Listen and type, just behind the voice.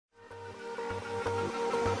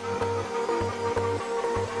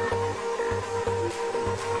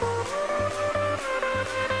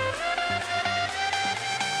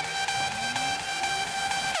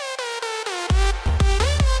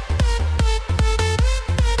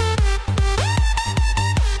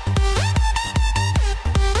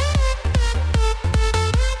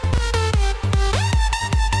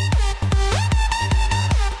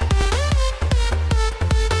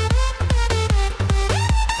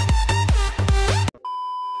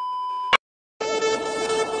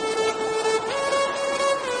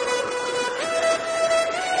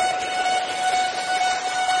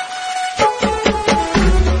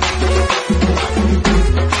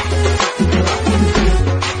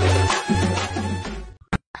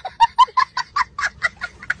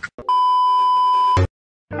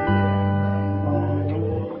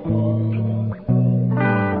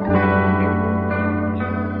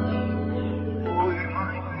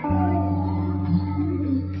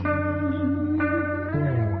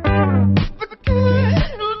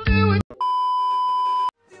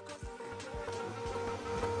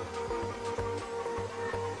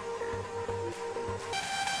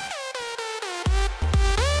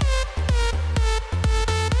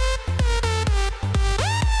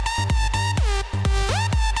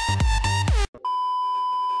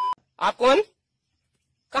आप कौन?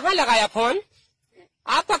 कहाँ लगाया फोन?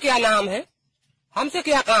 आपका क्या नाम है? हमसे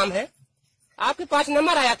क्या काम है? आपके पास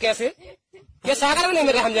नंबर आया कैसे? ये सागर में नहीं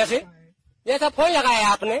मिले हम जैसे। जैसा फोन लगाया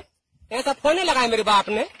आपने, ऐसा फोन नहीं लगाया मेरे बाप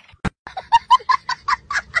ने।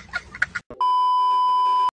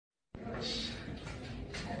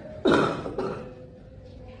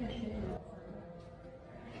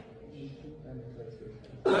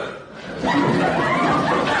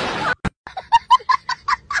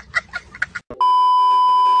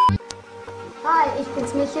 Hi, ich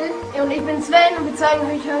bin's Michel. Und ich bin Sven und wir zeigen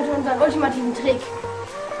euch heute unseren ultimativen Trick.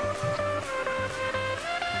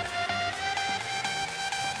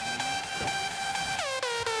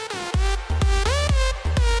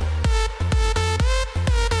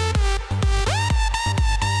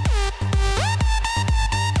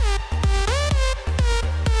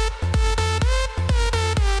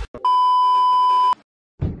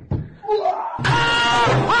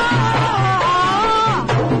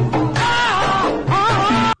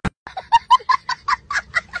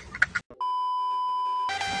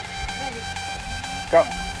 Go.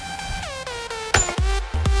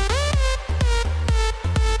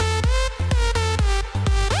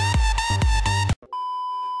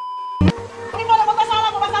 Ini kalau mau salah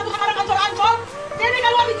mau satu sekarang ancol-ancol. Jadi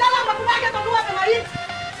kalau di jalan aku pakai atau dua kemarin.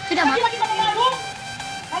 Sudah, Mak. Lagi kita mau malu.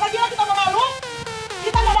 Lagi kita mau malu.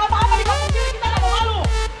 Kita nggak ada apa-apa di kampung sini, kita nggak mau malu.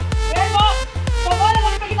 Bego, coba ada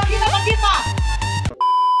mau kita sama kita.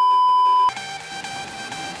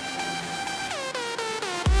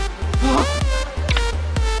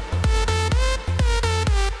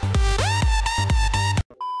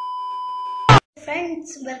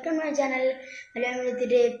 Friends, welcome to my channel. Along with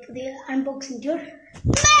the unboxing tour.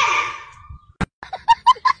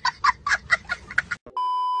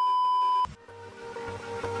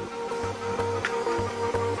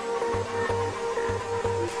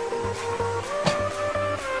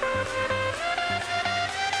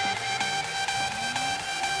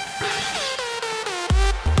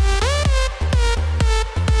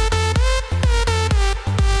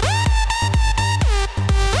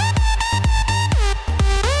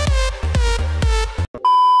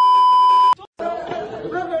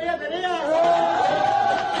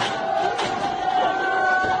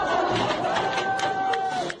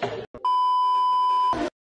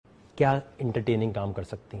 क्या entertaining काम कर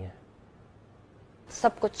सकती हैं?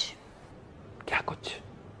 सब कुछ। क्या कुछ?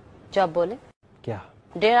 जो आप बोले। क्या?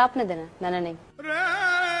 डेढ़ आपने देना, मैंने नहीं।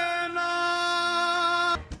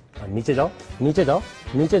 नीचे जाओ, नीचे जाओ,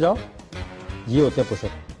 नीचे जाओ। ये होते हैं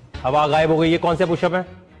पुशअप। अब गायब हो गई। ये कौन से पुशअप हैं?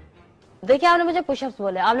 देखिए, आपने मुझे पुशअप्स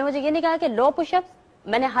बोले, आपने मुझे ये नहीं कहा कि लो पुशअप्स,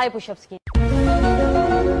 मैंने हाई पुशअप्स किए।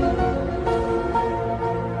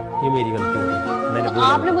 ये मेरी गलती है, मैंने तो बोला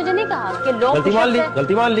आपने मुझे नहीं कहा कि लो गलती मान ली, पुशअप्स है।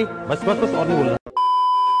 गलती मान ली। बस बस बस और नहीं बोलना।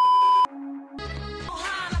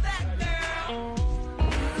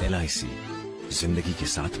 LIC, जिंदगी के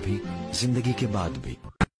साथ भी, जिंदगी के बाद भी।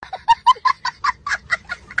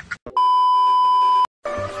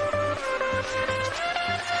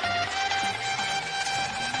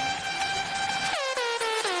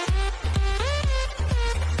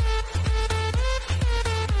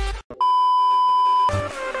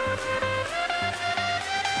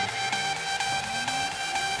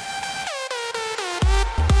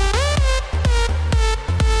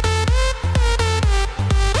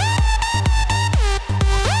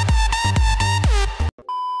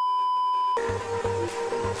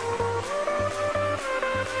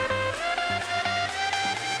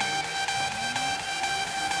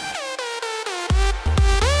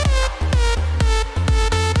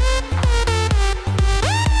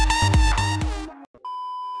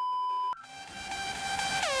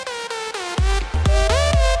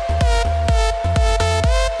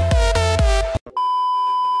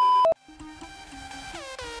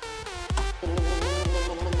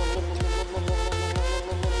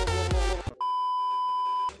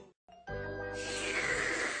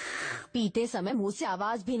 पीते समय मुंह से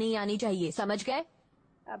आवाज भी नहीं आनी चाहिए, समझ गए?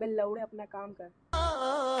 अबे लौड़े अपना काम कर।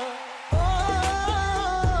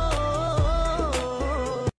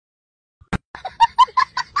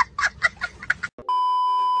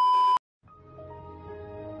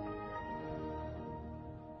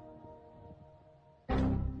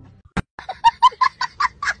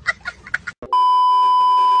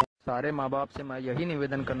 सारे माँ बाप से मैं यही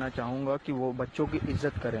निवेदन करना चाहूँगा कि वो बच्चों की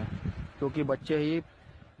इज्जत करें, क्योंकि बच्चे ही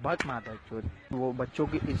बहुत माता है, वो बच्चों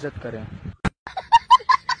की इज्जत करें।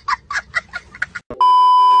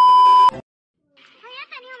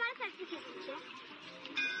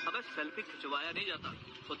 अबे सेल्फी खिंचवाया नहीं जाता,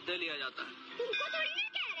 खुद दे लिया जाता है। तुमको थोड़ी ना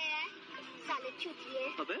कह रहे हैं साले चुतिए।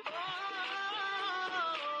 अबे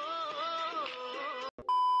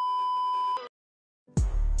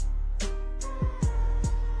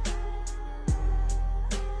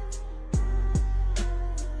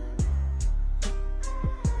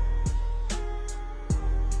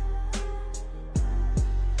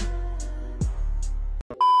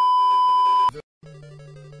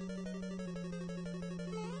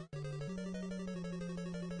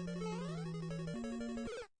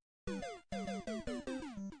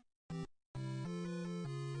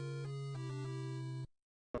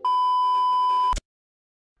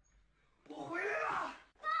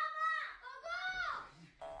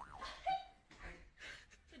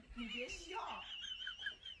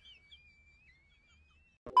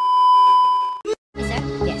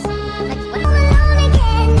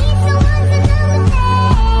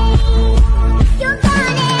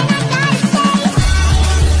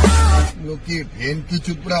बहन की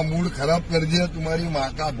चुपड़ा मूड खराब कर दिया तुम्हारी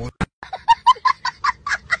माँ का बहुत।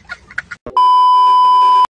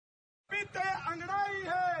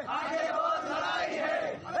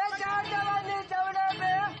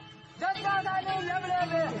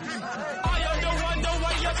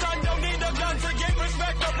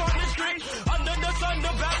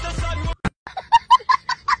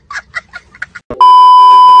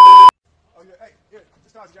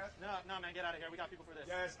 No, man, get out of here. We got people for this.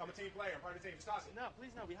 Jazz, I'm a team player. I'm part of the team. Just toss it. No,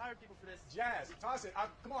 please, no. We hired people for this. Jazz, toss it.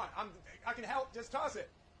 Come on. I can help. Just toss it.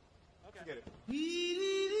 Okay. Forget it.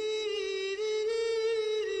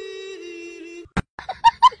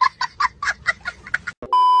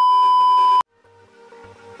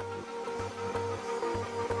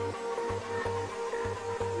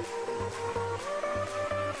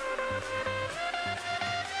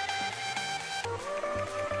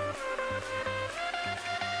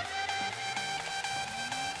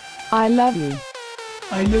 I love you.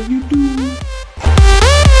 I love you too.